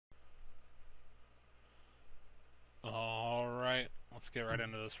Let's get right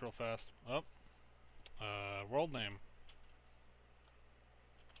into this real fast. Oh, world name.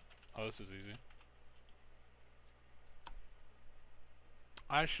 Oh, this is easy.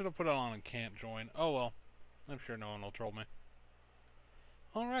 I should have put it on and can't join. Oh well, I'm sure no one will troll me.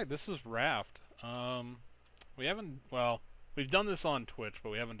 Alright, this is Raft. We haven't, well, we've done this on Twitch, but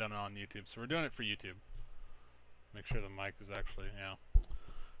we haven't done it on YouTube, so we're doing it for YouTube. Make sure the mic is actually, yeah.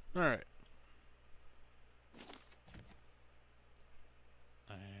 Alright.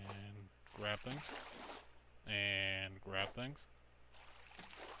 And grab things. And grab things.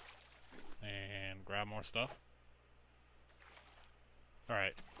 And grab more stuff.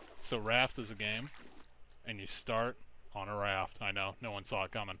 Alright, so Raft is a game, and you start on a raft. I know, no one saw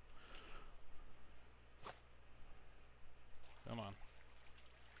it coming. Come on.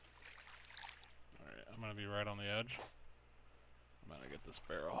 Alright, I'm gonna be right on the edge. I'm gonna get this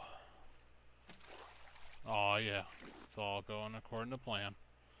barrel. Aw, yeah. It's all going according to plan.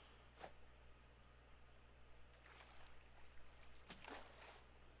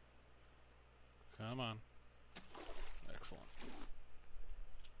 Come on. Excellent.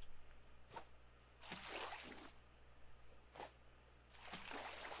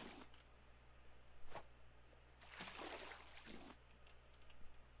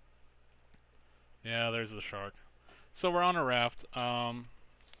 Yeah, there's the shark. So we're on a raft. Let's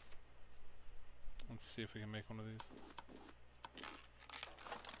see if we can make one of these.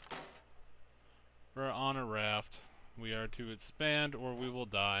 We're on a raft. We are to expand or we will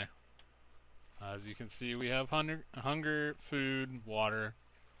die. As you can see, we have hunger, food, water.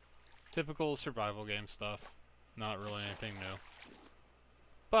 Typical survival game stuff. Not really anything new.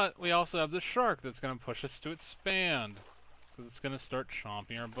 But we also have the shark that's going to push us to expand. Because it's going to start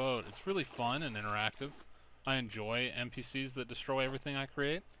chomping our boat. It's really fun and interactive. I enjoy NPCs that destroy everything I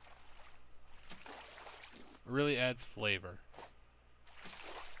create. It really adds flavor.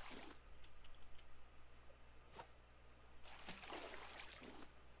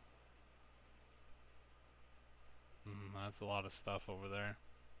 That's a lot of stuff over there.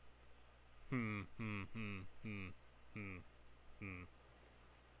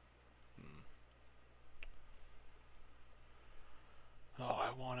 Oh,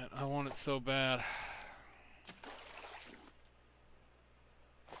 I want it. I want it so bad.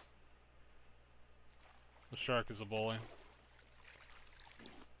 The shark is a bully.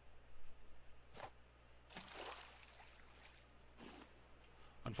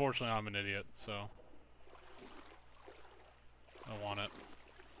 Unfortunately, I'm an idiot, so I want it.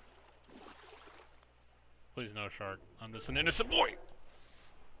 Please no shark. I'm just an innocent boy!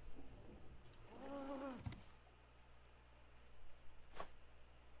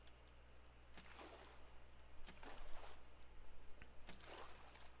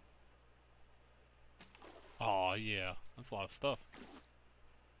 Aw, yeah. That's a lot of stuff.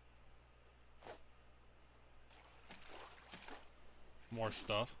 More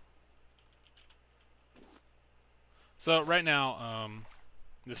stuff. So right now,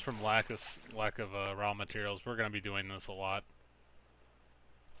 just from lack of raw materials, we're gonna be doing this a lot.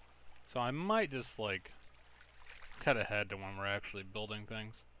 So I might just like cut ahead to when we're actually building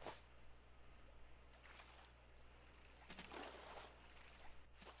things.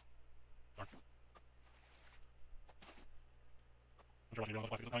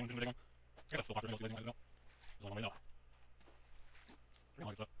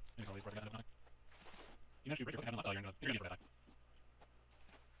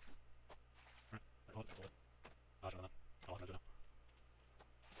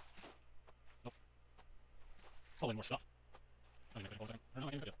 Probably more stuff.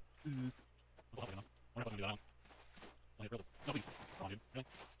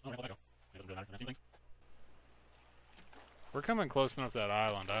 We're coming close enough to that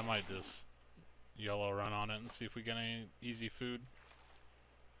island. I might just yellow run on it and see if we get any easy food.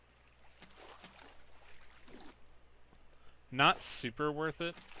 Not super worth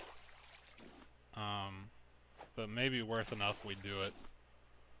it. But maybe worth enough we do it.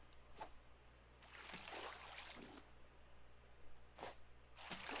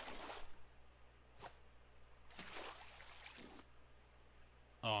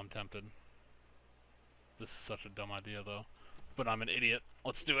 Oh, I'm tempted. This is such a dumb idea, though. But I'm an idiot.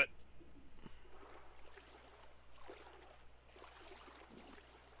 Let's do it.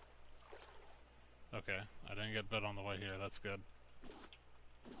 Okay, I didn't get bit on the way here. That's good.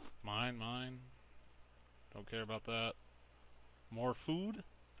 Mine, mine. Don't care about that. More food?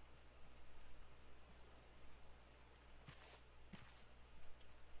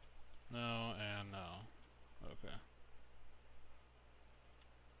 No, and no. Okay.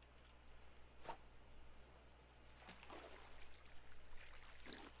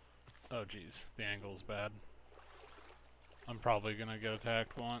 Oh jeez, the angle's bad. I'm probably gonna get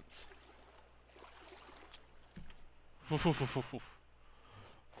attacked once. That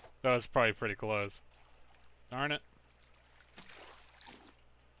was probably pretty close. Darn it.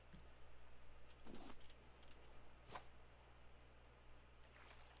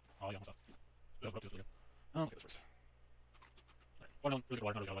 Oh, yeah, almost up. Let's get this first. Alright. Well, no, really good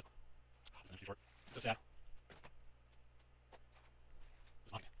water, not really good otherwise. This is too short. It's so sad.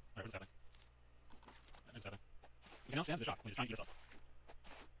 It's not. Alright, what's happening? What's happening? We can now stand the shot. We're just trying to eat us up.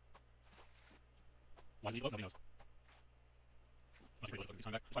 Why is he low? Nobody knows. Must be really close. He's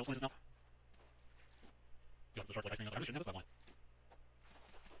coming back. Silence in his mouth. He wants the sharks like ice cream. I really shouldn't have this, but I want it.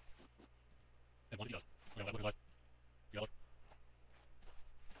 And one if he does. Okay, look at his eyes. See how look?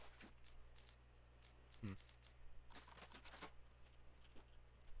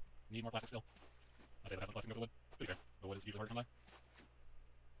 Need more plastic still. I say that has some plastic over the wood. To be fair, the wood is usually hard to come by.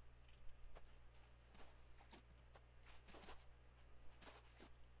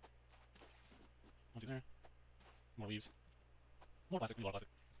 One, two there. More leaves. More plastic. Need a lot of plastic.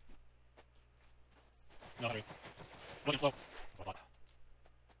 No, hurry. Looking slow. That's a lot.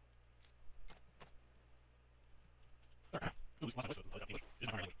 Ooh, this last one was like English. It is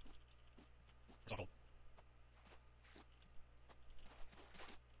not very language. Or so I'm told.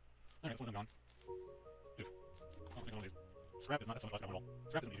 Alright, that's one of them gone. Oof. I don't think one of these. Scrap is not so much plastic on the wall.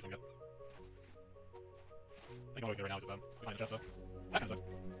 Scrap isn't the easiest thing to get. I think all we can do right now is if we find the chest, so. That kind of sucks.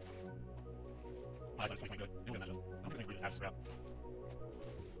 My eyesight's quite good. You'll get that chest. I don't think we just have scrap.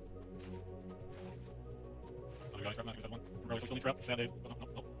 Oh, we got any scrap now? I think we said one. We're probably still need scrap. Sad days. Oh,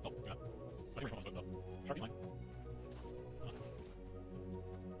 no. Yeah. I think we're almost with it though. Sharpie line.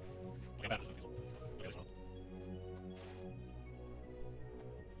 Okay, bad distance. Okay, this one.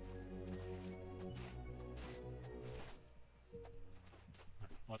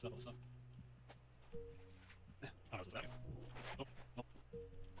 Alright, what's that little stuff? How is this that? Oh, nope.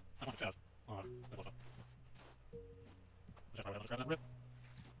 I want a chest. Oh, that's also. The chest probably doesn't scrap that. Rip.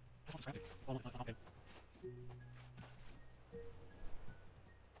 I just want to scrap it. It's all it's not good.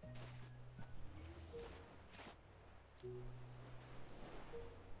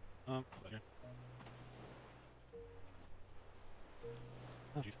 Put that here.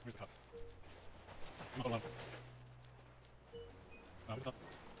 Oh jeez, where's the cup? I'm gonna put one. Where's the cup?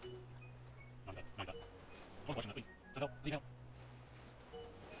 Not that, not that. Don't question that, please. Send help, need help.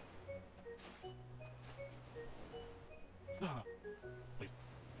 Ah, please.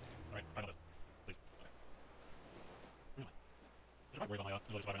 Alright, try this. Please. Okay. Where am I? I'm probably worried about my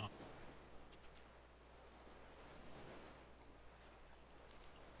ability to survive right now.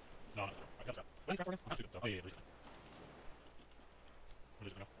 No, that's not. Alright, that's scrap. When scrap for again? I'm not stupid, so. Oh, yeah, at least I. We're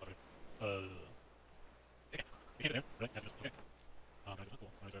just gonna go. Okay. Okay. We can't get there, right? Yes, okay. Can I do that? Cool.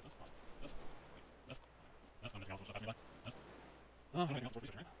 Can I reserve this? Awesome. This. This. This. I'm missing also, so passing by. This. Anything else for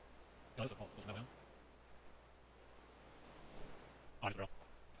research, right? No, this is a call. Doesn't have down. Oh, he's a barrel.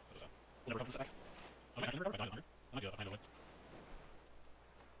 That's a sound. We'll never come from this back. I might actually never come. I died in 100. I might do that. I find a way.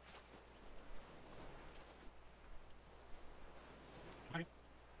 Okay.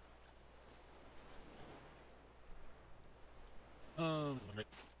 This is looking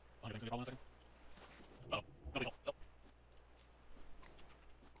great. I'll get things to be called in a second. Uh-oh. Nobody's all. Oh.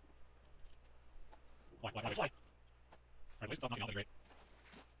 Why? Alright, wait, stop knocking out. That'd be great.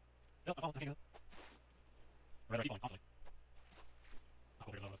 Yep, I can't go. Right, I keep falling constantly. Oh,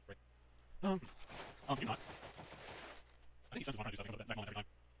 there's another. Great. Maybe not. I think he says he's trying to do something, but that's every time.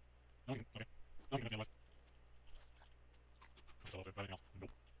 No, okay. No, he can see otherwise. This is all everything else.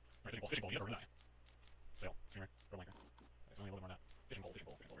 Nope. Alright, fishing bowl, you gotta die. Sail, streamer, throw anchor. Okay, so only a little bit more than that. Fishing bowl, where's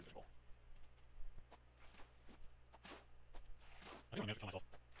the fishing bowl? I think I'm gonna kill myself.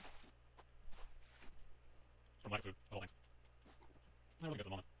 From lack of food, of all things. I'm really good at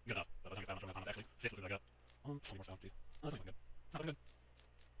the moment. Good enough, but I think it's that much of my time to actually fix the food I got. So many more sound, jeez. Oh, that's not even good. It's not even good.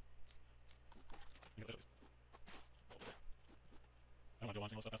 Let me get the fish, please. Over there. I don't want to do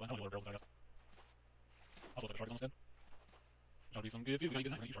one single stuff, that's fine. I don't want to order barrels, I guess. Also, looks like a shark is almost dead. That'll be some good food. We're gonna eat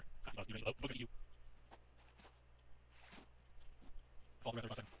good. You're gonna eat shark. You're gonna eat low. What's gonna eat you? Fall through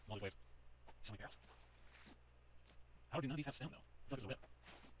 35 seconds. As long as it waves. So many barrels. How do none of these have sound, though? I feel like it's a whip.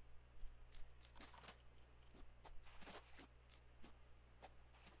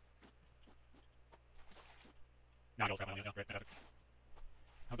 Now I go scrap my own now. Great, fantastic.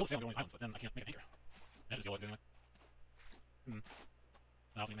 I would build a sail and go on these islands, but then I can't make an anchor. And just go like it anyway.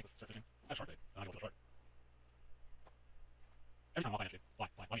 I also need to make start fishing. I have shark bait. Then I go for the shark. Every time I'm off energy. Why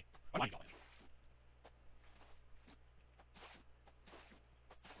me? Why do you off energy?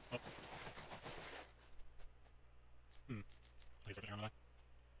 Oh. I need to start fishing around the way.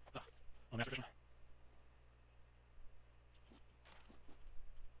 master fishing.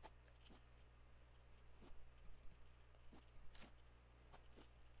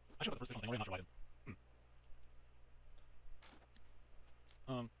 I should put the first fish on the thing, I'm not sure why I didn't.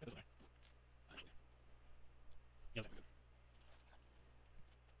 It doesn't matter. Actually. Yeah, that's good.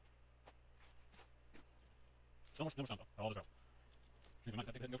 So much, no more sounds though. All those routes. Maybe I might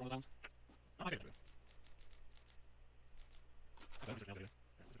take the hit and go for one of those sounds. No, I think it's good. I got research nails again.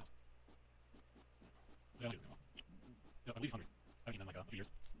 Yeah, I'll use them. Yeah, I believe he's hungry. I haven't eaten in like a few years.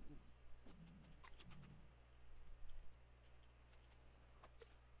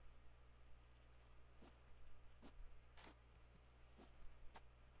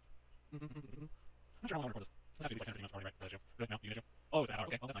 I'm not sure how long I record this. This has to be like 10 minutes already, right? The issue. Good, no, you issue. Oh, it's an hour.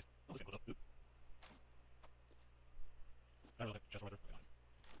 Okay, well, that's nice. I'll listen close up. I really like chest weather.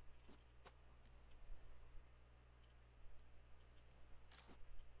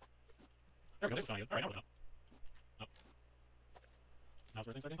 Okay, there we go, this is sounding good. Alright, now we're done. Nope. Now's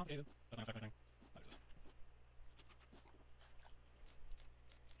where things start getting complicated. That's not exactly the thing. That is just.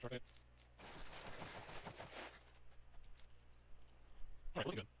 Short fade. Alright,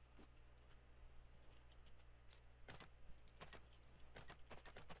 really good.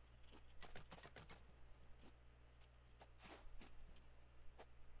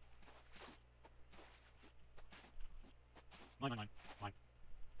 Mine.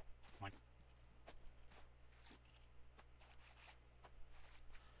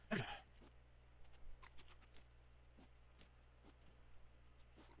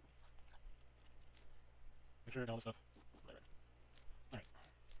 Make sure all this stuff. Alright.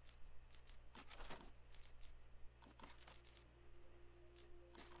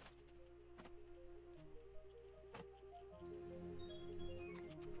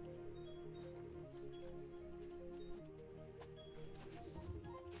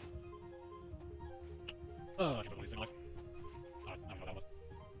 I keep releasing life. I don't know what that was.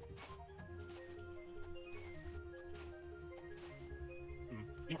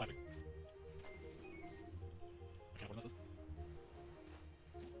 Even classic. I can't afford this.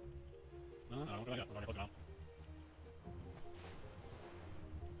 No, what do I got? We're already closing out.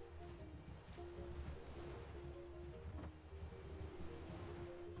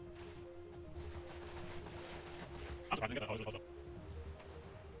 I'm surprised I didn't get that. Oh, it's really close up.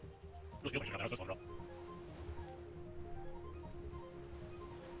 Really feels like you got that. I was so slow, bro.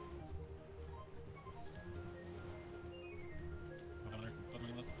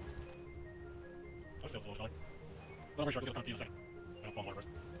 It's a little color. But I'm pretty sure I can get this on in a second. I don't fall in water first.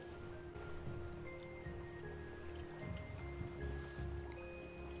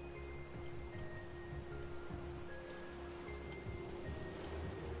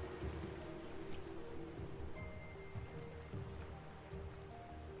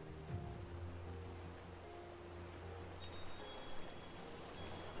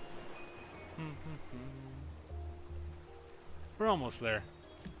 We're almost there.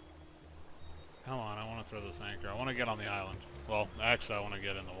 Come on, I want to throw this anchor. I want to get on the island. Well, actually, I want to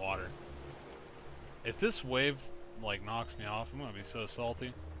get in the water. If this wave, like, knocks me off, I'm going to be so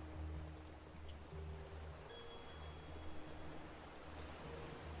salty.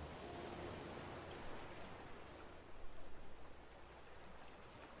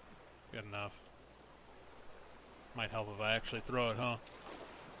 Good enough. Might help if I actually throw it, huh?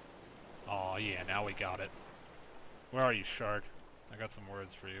 Aw, yeah, now we got it. Where are you, shark? I got some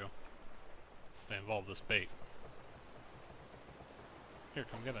words for you. They involve this bait. Here,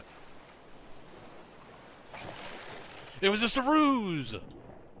 come get it. It was just a ruse! The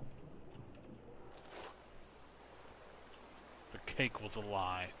cake was a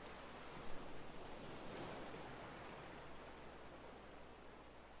lie.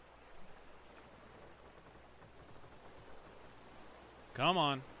 Come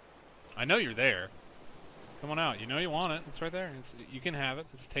on. I know you're there. Come on out. You know you want it. It's right there. You can have it.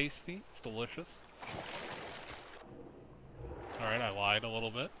 It's tasty. It's delicious. Alright, I lied a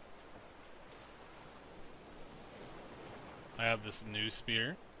little bit. I have this new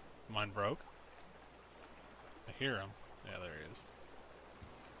spear. Mine broke. I hear him. Yeah, there he is.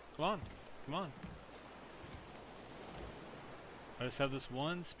 Come on. Come on. I just have this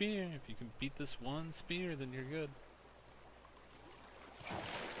one spear. If you can beat this one spear, then you're good.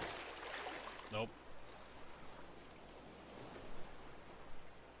 Nope.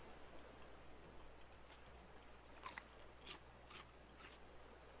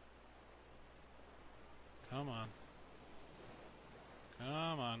 Come on.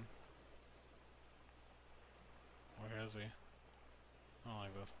 Come on. Where is he? I don't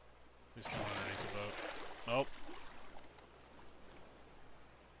like this. He's coming underneath the boat. Nope.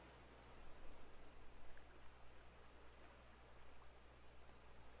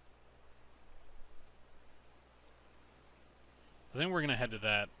 think we're gonna head to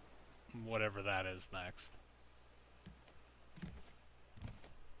that, whatever that is, next.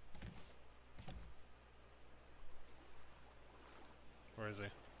 Where is he?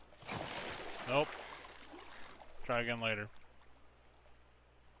 Nope. Try again later.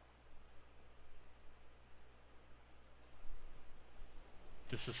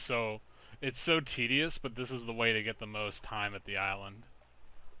 This is so... It's so tedious, but this is the way to get the most time at the island.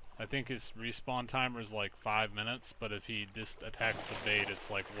 I think his respawn timer is like 5 minutes, but if he just attacks the bait, it's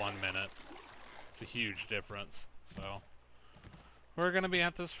like 1 minute. It's a huge difference, so... We're gonna be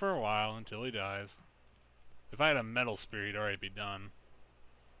at this for a while, until he dies. If I had a metal spear, he'd already be done.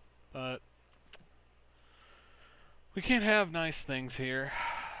 But... we can't have nice things here.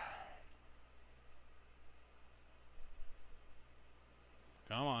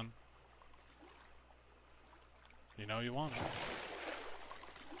 Come on. You know you want it.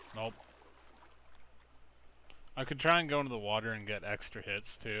 Nope. I could try and go into the water and get extra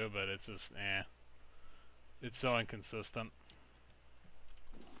hits too, but it's just, eh. It's so inconsistent.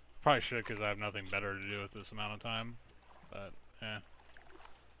 Probably should, because I have nothing better to do with this amount of time. But, eh.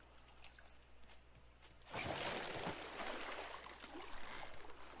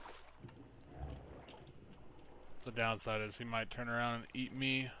 The downside is he might turn around and eat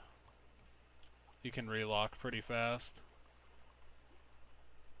me. He can relock pretty fast.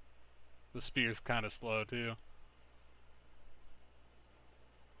 The spear's kind of slow too.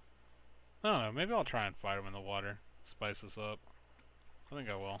 I don't know, maybe I'll try and fight him in the water. Spice this up. I think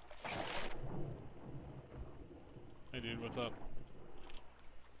I will. Hey dude, what's up?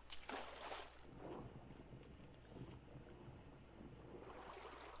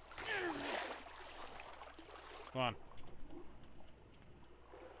 Come on.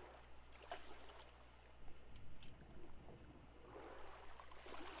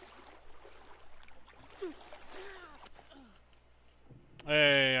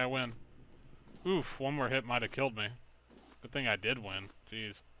 Hey, I win. Oof, one more hit might have killed me. Good thing I did win.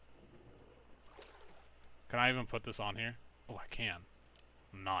 Jeez. Can I even put this on here? Oh, I can.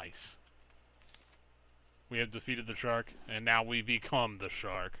 Nice. We have defeated the shark, and now we become the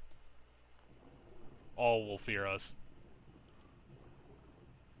shark. All will fear us.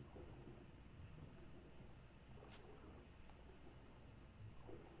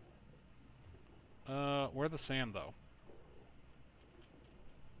 Where's the sand, though?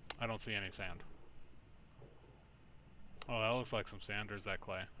 I don't see any sand. Oh, that looks like some sand, or is that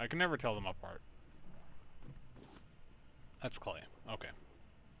clay? I can never tell them apart. That's clay. Okay.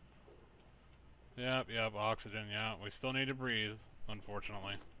 Yep, oxygen, yeah. We still need to breathe,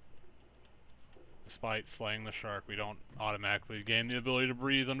 unfortunately. Despite slaying the shark, we don't automatically gain the ability to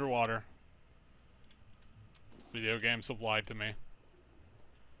breathe underwater. Video games have lied to me.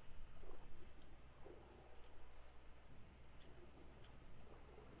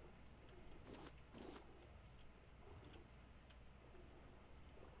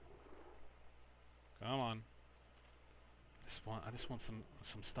 Come on. I just want some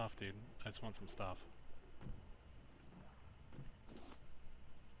stuff, dude. I just want some stuff.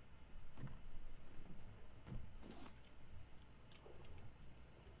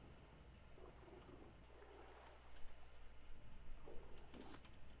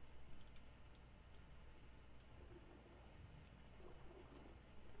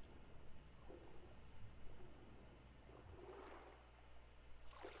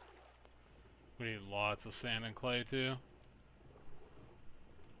 We need lots of sand and clay too.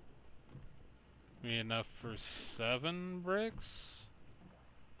 We need enough for 7 bricks.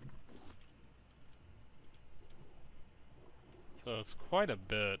 So it's quite a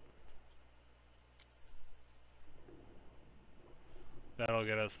bit. That'll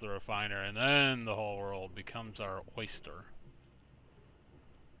get us the refiner, and then the whole world becomes our oyster.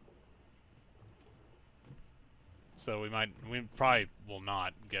 So we probably will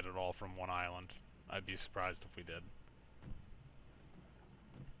not get it all from one island. I'd be surprised if we did.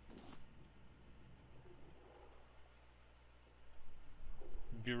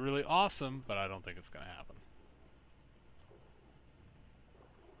 It'd be really awesome, but I don't think it's gonna happen.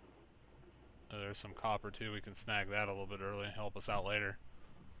 There's some copper too, we can snag that a little bit early, help us out later.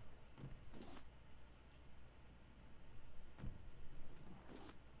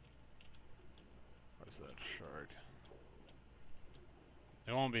 Where's that shark?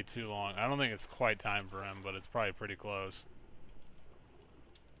 It won't be too long. I don't think it's quite time for him, but it's probably pretty close.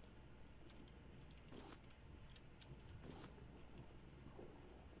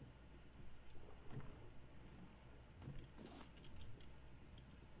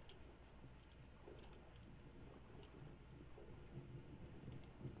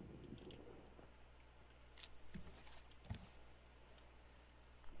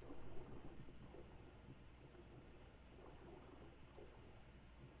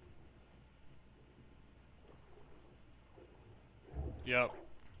 Yep.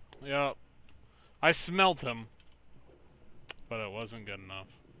 Yep. I smelt him. But it wasn't good enough.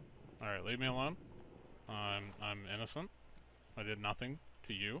 Alright, leave me alone. I'm innocent. I did nothing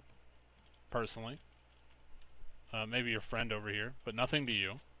to you. Personally. Maybe your friend over here, but nothing to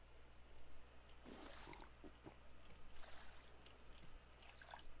you.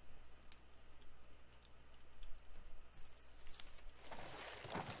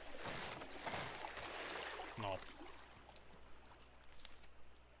 No.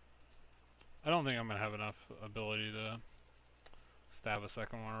 I don't think I'm gonna have enough ability to stab a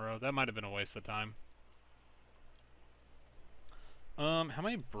second one in a row. That might have been a waste of time. How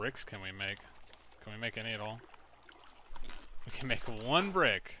many bricks can we make? Can we make any at all? We can make one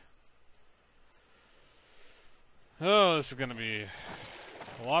brick. Oh, this is gonna be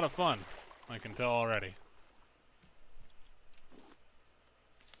a lot of fun. I can tell already.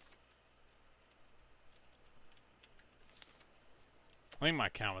 I think my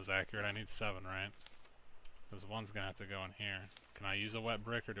count was accurate. I need 7, right? Because one's gonna have to go in here. Can I use a wet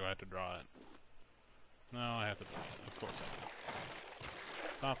brick or do I have to draw it? No, I have to draw it. Of course I do.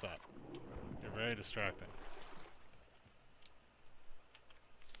 Stop that. You're very distracting.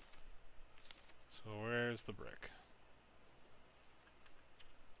 So where's the brick?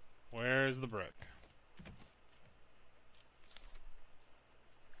 Where's the brick?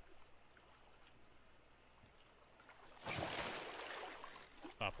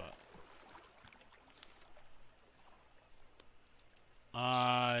 Stop that.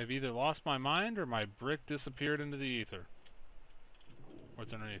 I've either lost my mind or my brick disappeared into the ether.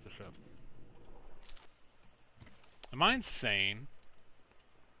 What's underneath the ship? Am I insane?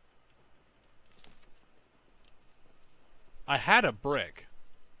 I had a brick.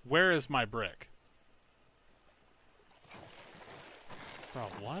 Where is my brick? Bro,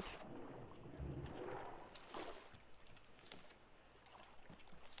 what?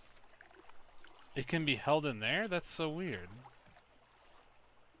 It can be held in there? That's so weird.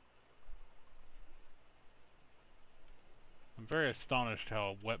 I'm very astonished how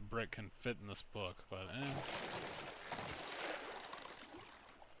a wet brick can fit in this book, but eh.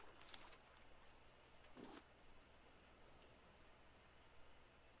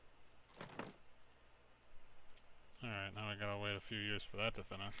 Alright, now I gotta wait a few years for that to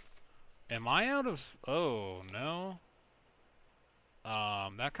finish. Am I out of... Oh, no.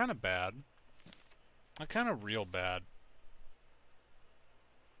 That kinda bad. That kinda real bad.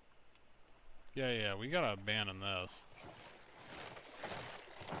 Yeah, we gotta abandon this.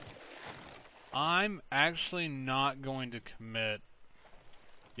 I'm actually not going to commit...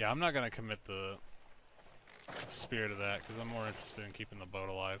 Yeah, I'm not gonna commit the spirit of that, because I'm more interested in keeping the boat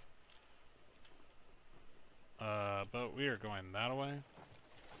alive. But we are going that way.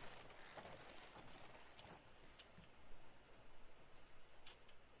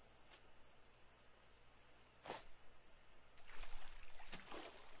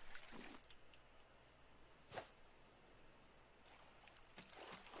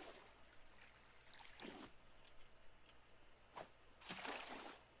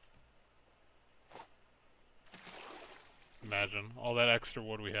 Imagine all that extra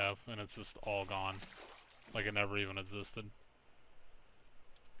wood we have, and it's just all gone. Like it never even existed.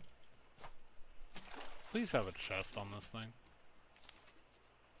 Please have a chest on this thing.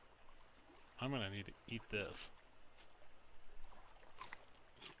 I'm gonna need to eat this.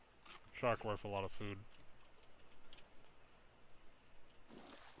 Shark worth a lot of food.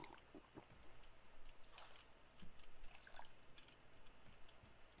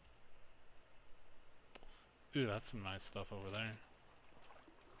 Ooh, that's some nice stuff over there.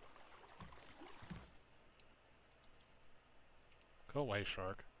 Go away,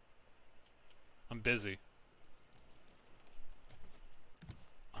 shark. I'm busy.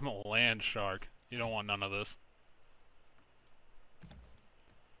 I'm a land shark. You don't want none of this.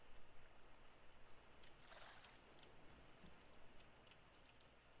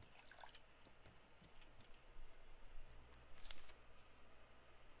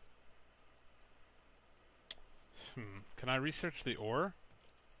 Can I research the ore?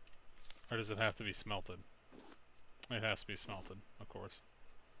 Or does it have to be smelted? It has to be smelted, of course.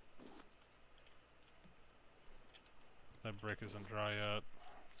 That brick isn't dry yet.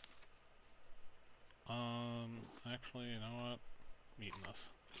 Actually, you know what? I'm eating this.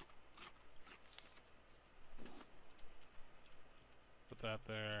 Put that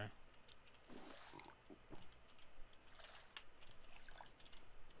there.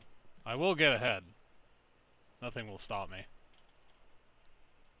 I will get ahead. Nothing will stop me.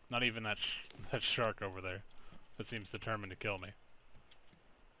 Not even that that shark over there. That seems determined to kill me.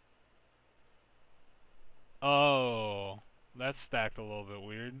 Oh. That's stacked a little bit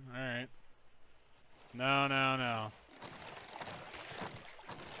weird. Alright. No, no, no.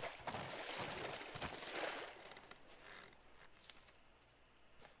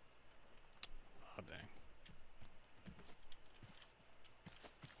 Oh, dang.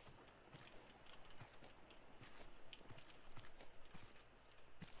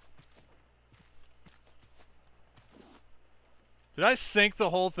 Did I sink the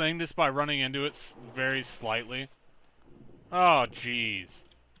whole thing just by running into it very slightly? Oh, jeez.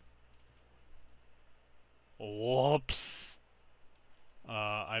 Whoops.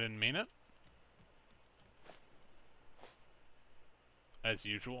 I didn't mean it. As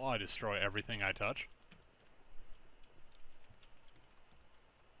usual, I destroy everything I touch.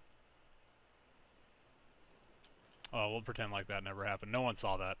 Oh, we'll pretend like that never happened. No one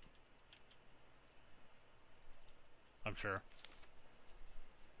saw that. I'm sure.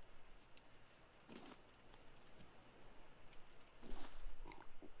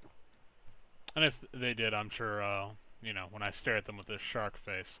 And if they did, I'm sure, you know, when I stare at them with this shark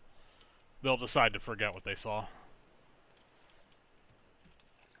face, they'll decide to forget what they saw.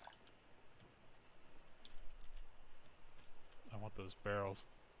 I want those barrels.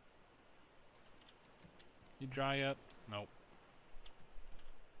 You dry yet? Nope.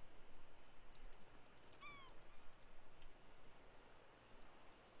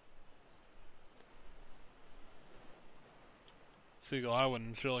 Seagull, I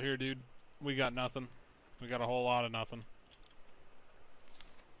wouldn't chill here, dude. We got nothing. We got a whole lot of nothing.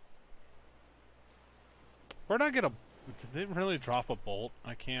 Where'd I get a... Did they really drop a bolt?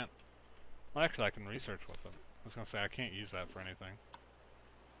 I can't... Well, actually, I can research with it. I was gonna say, I can't use that for anything.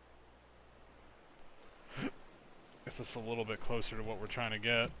 Gets us a little bit closer to what we're trying to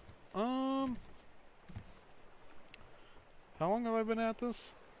get. How long have I been at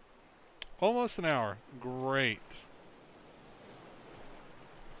this? Almost an hour. Great.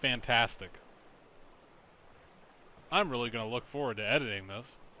 Fantastic. I'm really gonna look forward to editing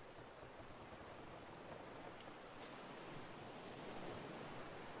this.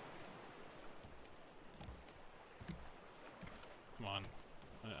 Come on.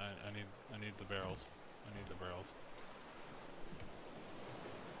 I need the barrels. I need the barrels.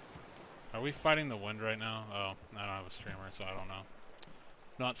 Are we fighting the wind right now? Oh, I don't have a streamer, so I don't know.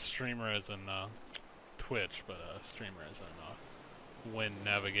 Not streamer as in Twitch, but streamer as in wind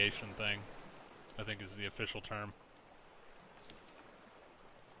navigation thing, I think is the official term.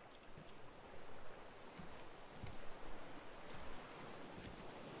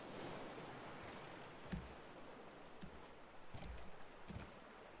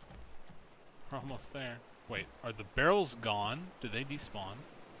 We're almost there. Wait, are the barrels gone? Did they despawn?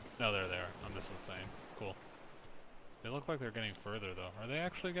 No, they're there. I'm just insane. Cool. They look like they're getting further, though. Are they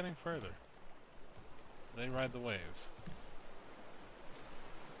actually getting further? They ride the waves.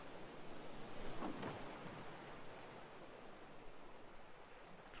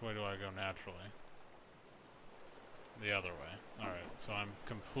 Which way do I go naturally? The other way. Alright, so I'm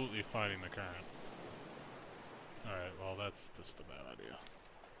completely fighting the current. Alright, well that's just a bad idea.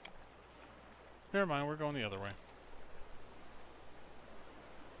 Never mind, we're going the other way.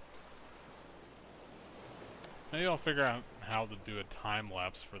 Maybe I'll figure out how to do a time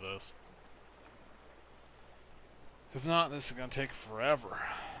lapse for this. If not, this is gonna take forever.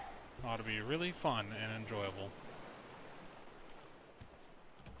 Ought to be really fun and enjoyable.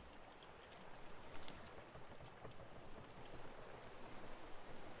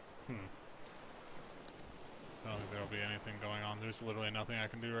 I don't think there'll be anything going on. There's literally nothing I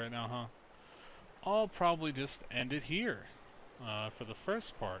can do right now, huh? I'll probably just end it here for the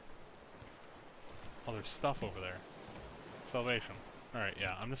first part. Oh, there's stuff over there. Salvation. Alright,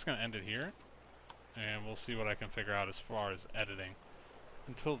 yeah, I'm just going to end it here. And we'll see what I can figure out as far as editing.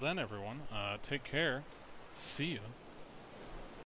 Until then, everyone, take care. See you.